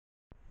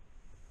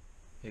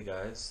Hey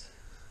guys,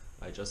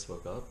 I just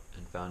woke up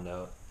and found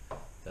out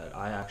that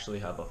I actually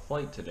have a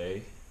flight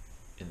today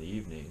in the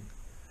evening.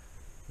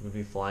 I'm going to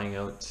be flying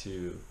out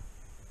to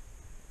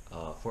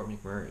Fort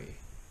McMurray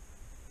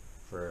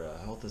for a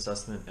health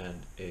assessment and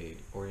a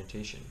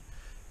orientation.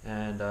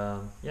 And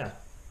yeah,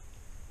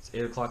 it's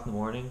 8 o'clock in the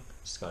morning.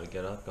 Just got to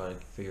get up, got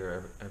to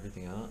figure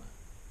everything out.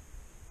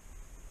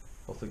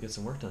 Hopefully get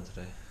some work done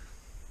today.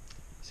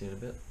 See you in a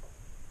bit.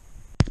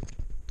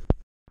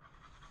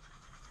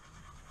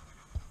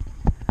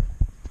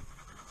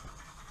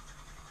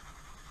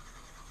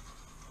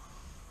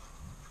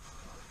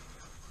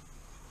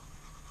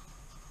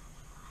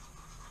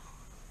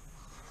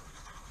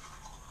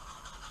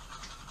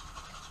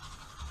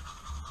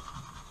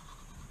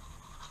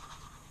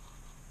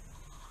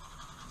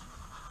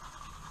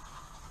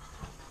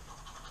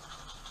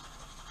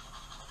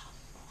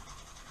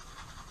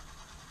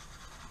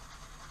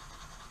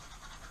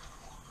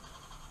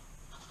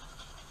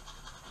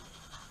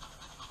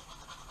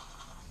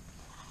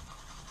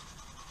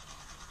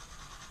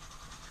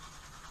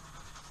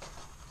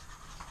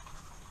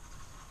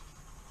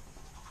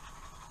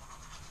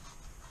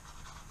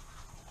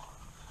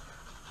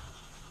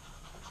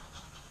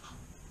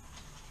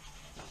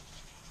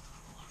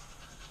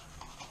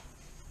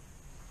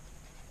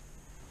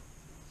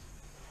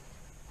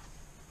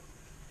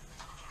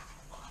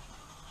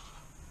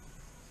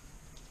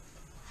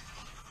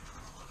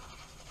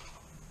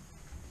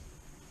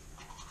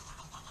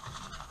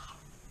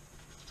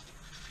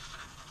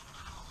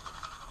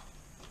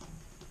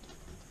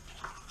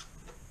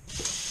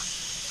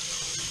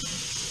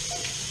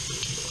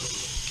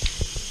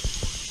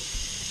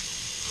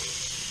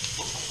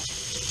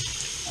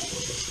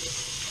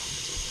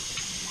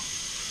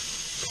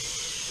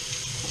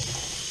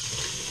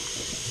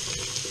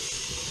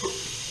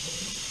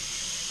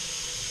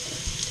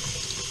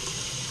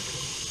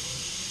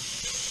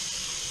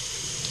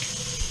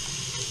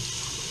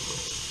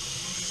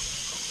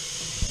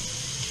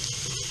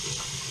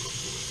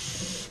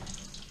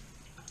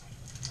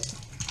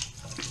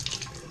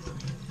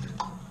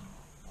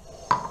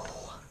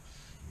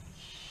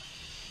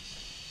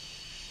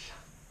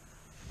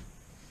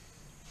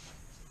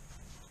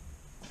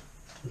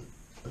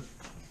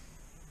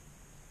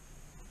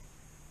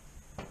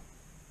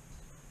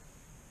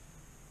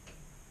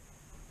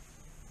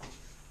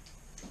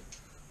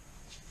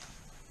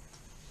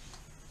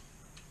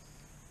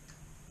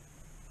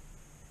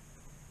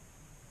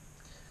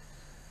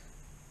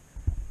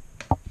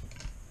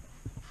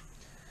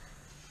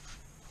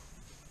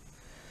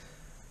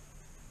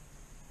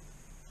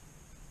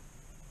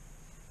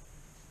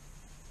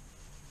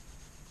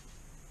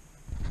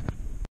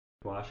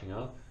 Washing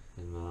up,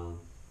 and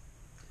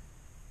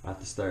I have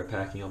to start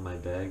packing up my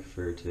bag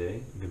for today.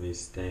 I'm gonna be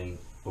staying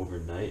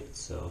overnight,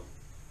 so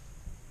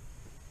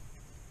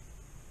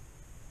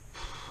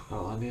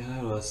oh, let me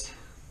ahead of us.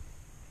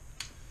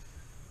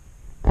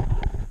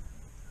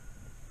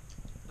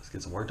 Let's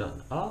get some work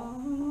done.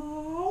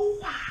 Oh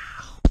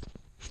wow!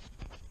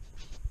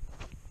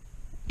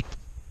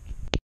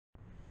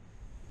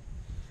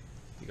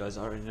 You guys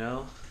already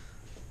know.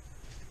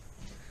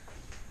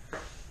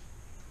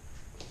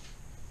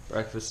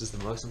 Breakfast is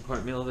the most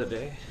important meal of the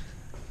day.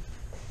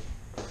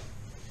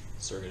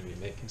 So we're going to be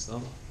making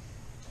some.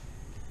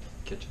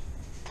 Kitchen.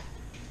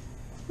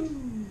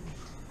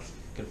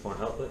 Good for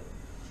an outlet.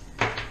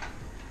 I'm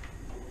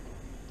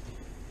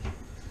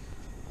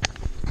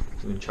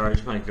going to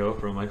charge my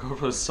GoPro. My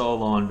GoPro is so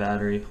low on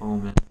battery. Oh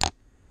man.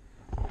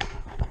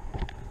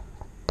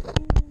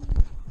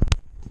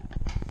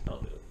 I'll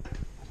do it.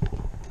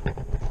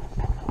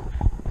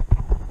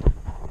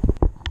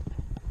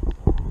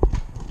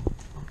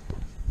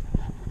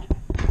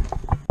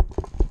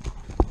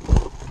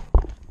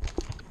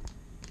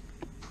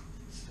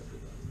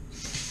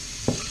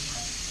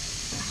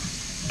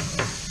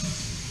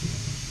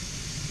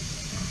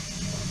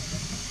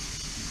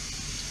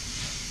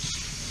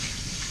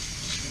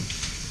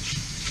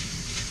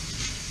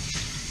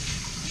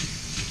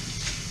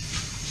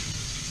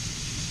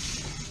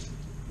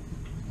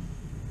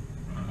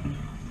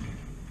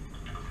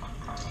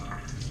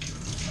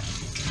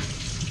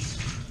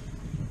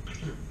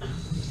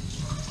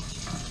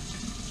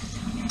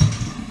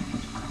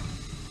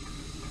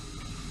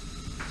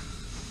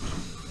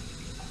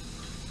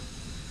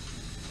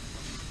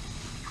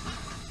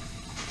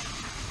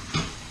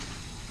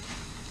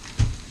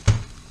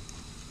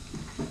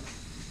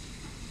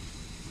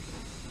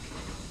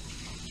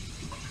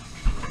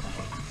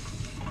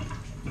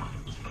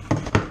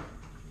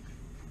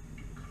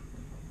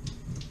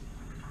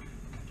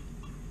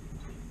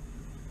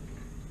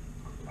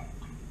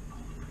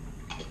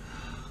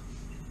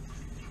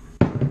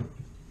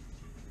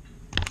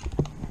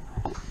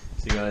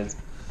 So you guys,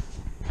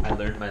 I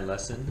learned my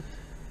lesson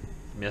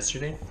from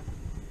yesterday.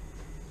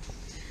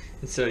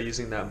 Instead of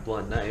using that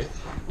blunt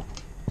knife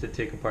to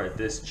take apart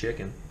this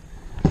chicken,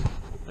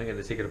 I'm going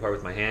to take it apart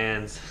with my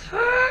hands.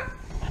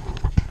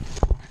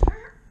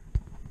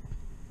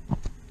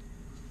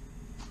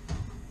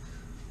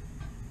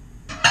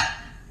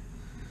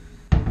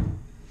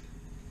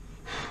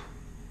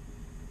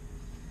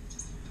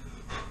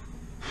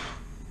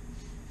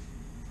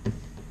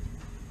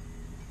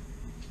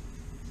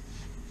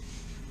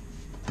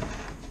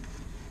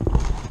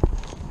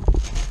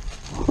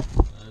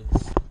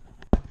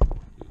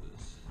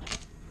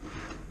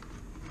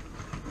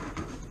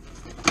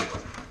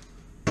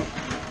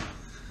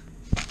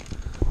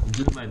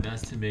 doing my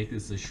best to make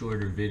this a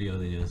shorter video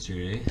than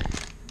yesterday,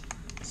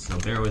 so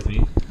bear with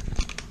me.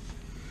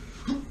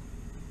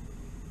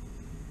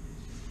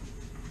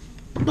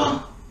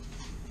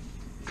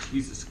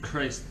 Jesus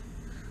Christ.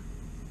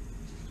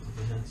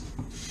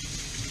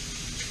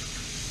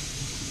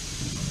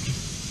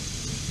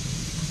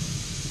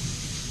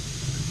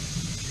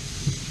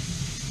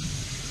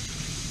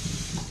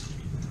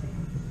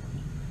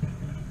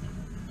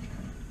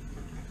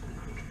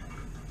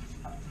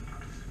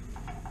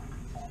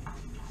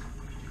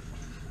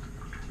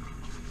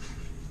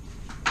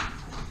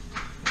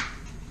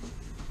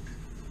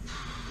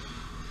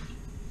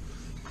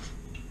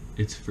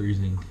 It's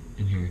freezing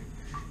in here.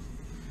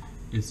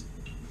 It's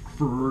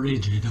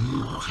frigid.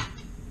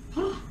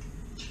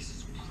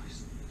 Jesus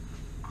Christ.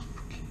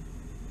 Okay.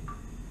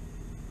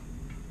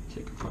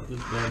 Take apart this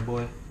bad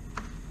boy.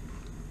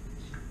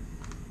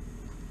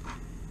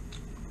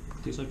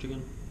 Tastes like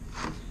chicken.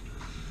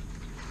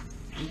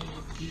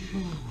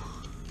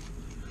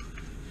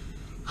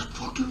 That's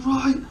fucking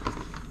right.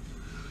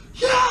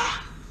 Yeah!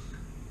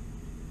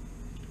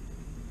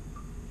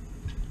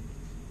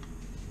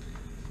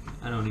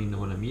 I don't even know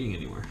what I'm eating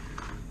anymore.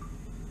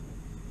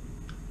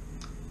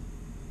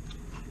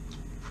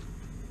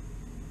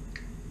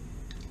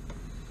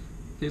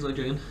 Tastes like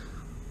chicken.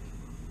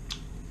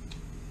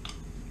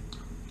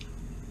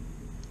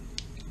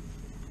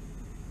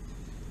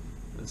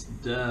 That's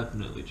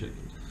definitely chicken.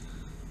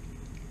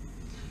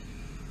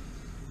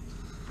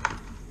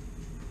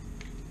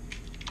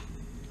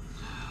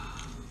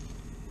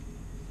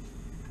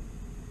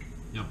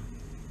 Yum.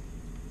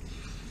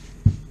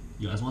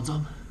 You guys want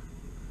some?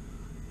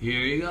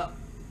 Here you go.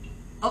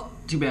 Oh,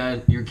 too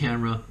bad. Your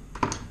camera.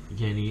 You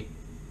can't eat.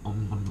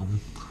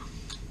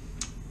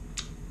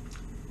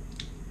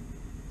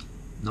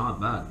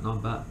 Not bad,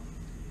 not bad.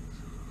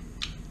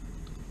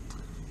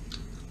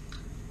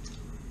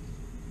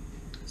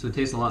 So it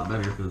tastes a lot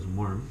better if it was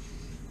warm.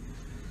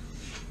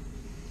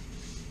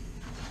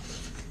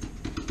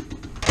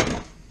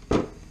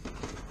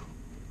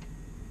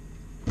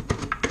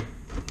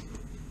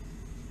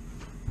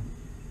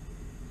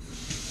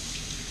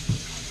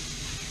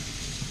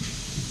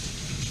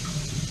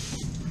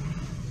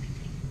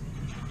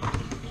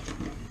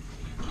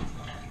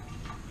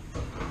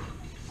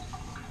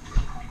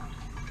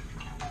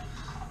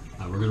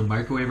 We're gonna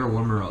microwave or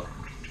warm her up.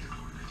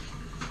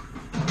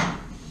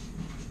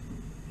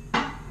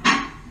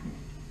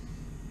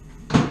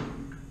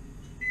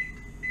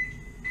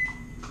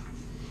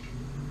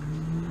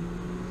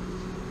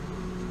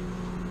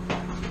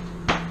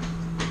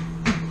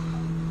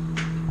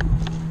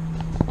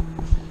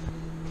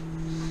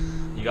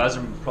 You guys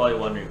are probably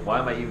wondering, why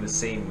am I eating the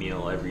same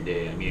meal every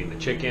day? I'm eating the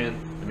chicken,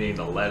 I'm eating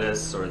the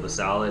lettuce or the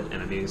salad,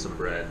 and I'm eating some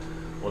bread.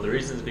 Well, the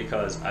reason is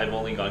because I've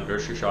only gone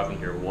grocery shopping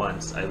here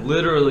once. I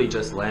literally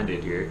just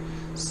landed here,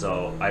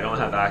 so I don't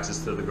have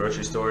access to the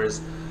grocery stores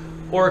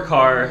or a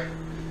car.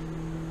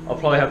 I'll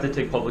probably have to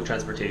take public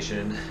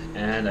transportation,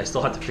 and I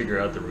still have to figure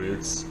out the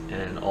routes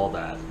and all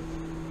that.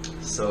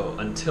 So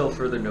until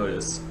further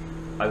notice,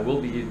 I will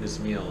be eating this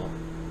meal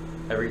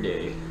every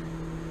day,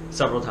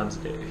 several times a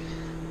day.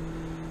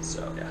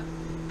 So yeah.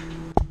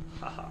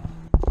 Haha.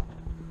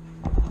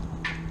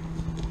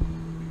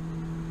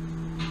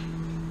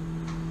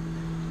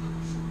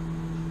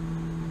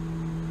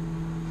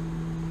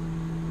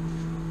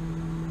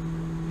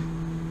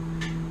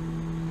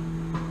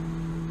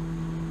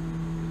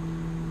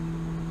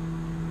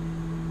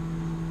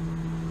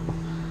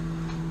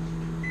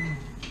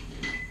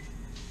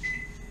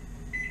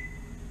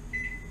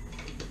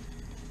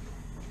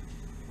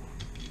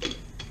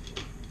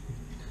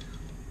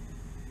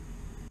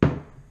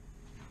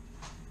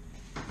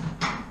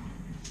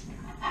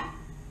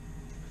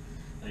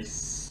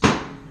 Nice.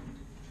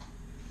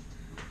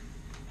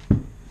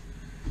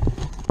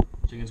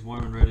 Chicken's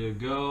warm and ready to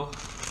go.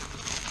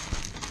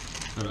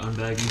 Started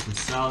unbagging some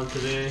salad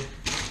today.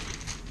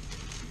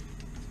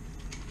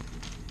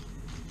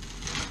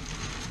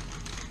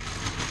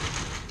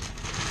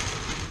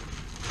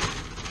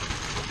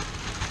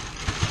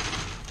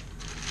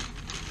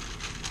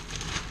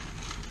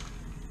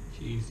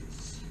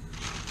 Jesus.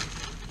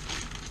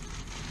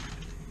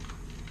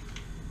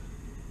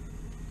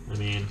 I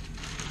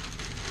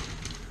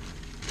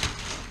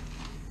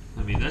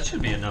mean, that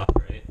should be enough,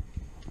 right?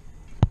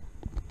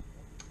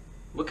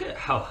 Look at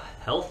how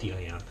healthy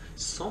I am.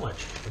 So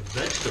much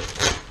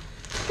vegetables.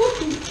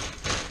 Woo-hoo.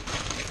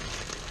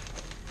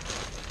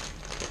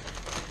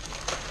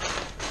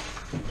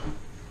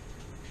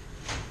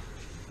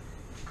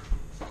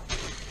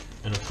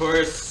 And of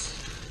course,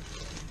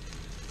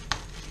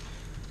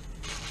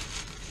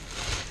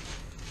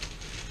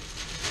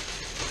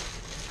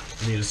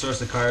 I need a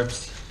source of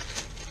carbs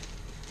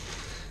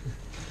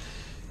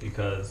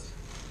because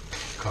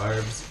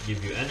carbs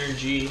give you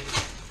energy.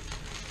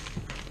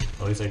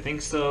 At least I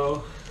think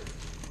so.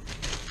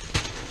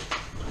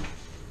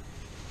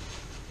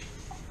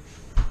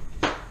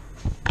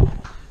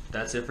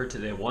 That's it for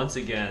today. Once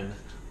again,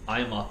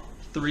 I'm a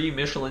 3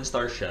 Michelin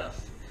star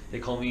chef. They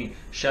call me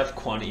Chef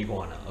Quan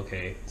Iguana,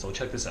 okay? So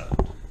check this out.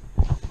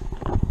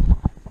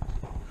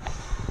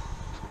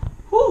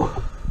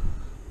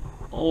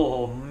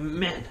 Oh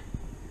man.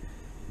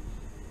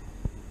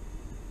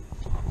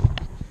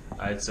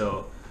 Alright,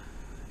 so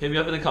hit me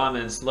up in the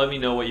comments. Let me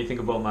know what you think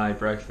about my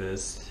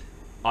breakfast.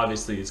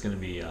 Obviously, it's going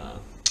to be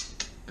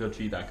good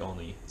feedback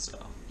only.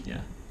 So, yeah.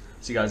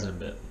 See you guys in a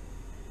bit.